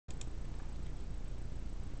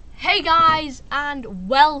Hey guys, and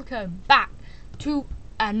welcome back to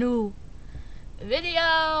a new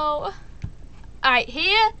video. Alright,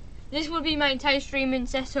 here, this will be my entire streaming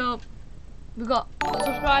setup. We've got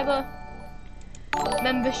subscriber,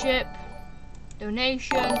 membership,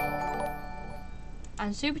 donation,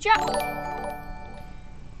 and super chat.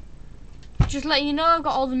 Just letting you know, I've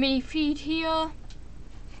got all the mini feed here.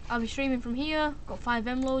 I'll be streaming from here. Got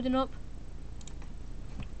FiveM loading up,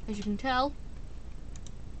 as you can tell.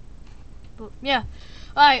 But yeah,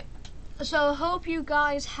 alright, so I hope you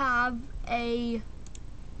guys have a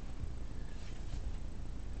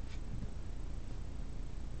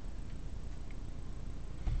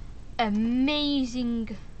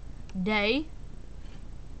amazing day,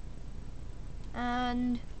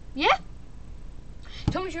 and yeah,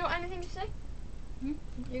 Thomas, you got anything to say?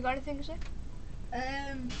 You got anything to say?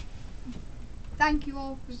 Thank you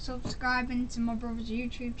all for subscribing to my brother's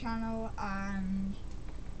YouTube channel, and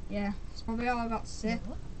yeah, that's probably all I got to say.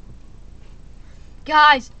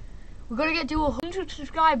 Guys, we're gonna get to 100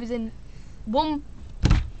 subscribers in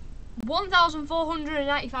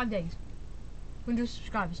 1,495 days. 100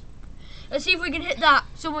 subscribers. Let's see if we can hit that.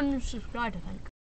 Someone subscribed, I think.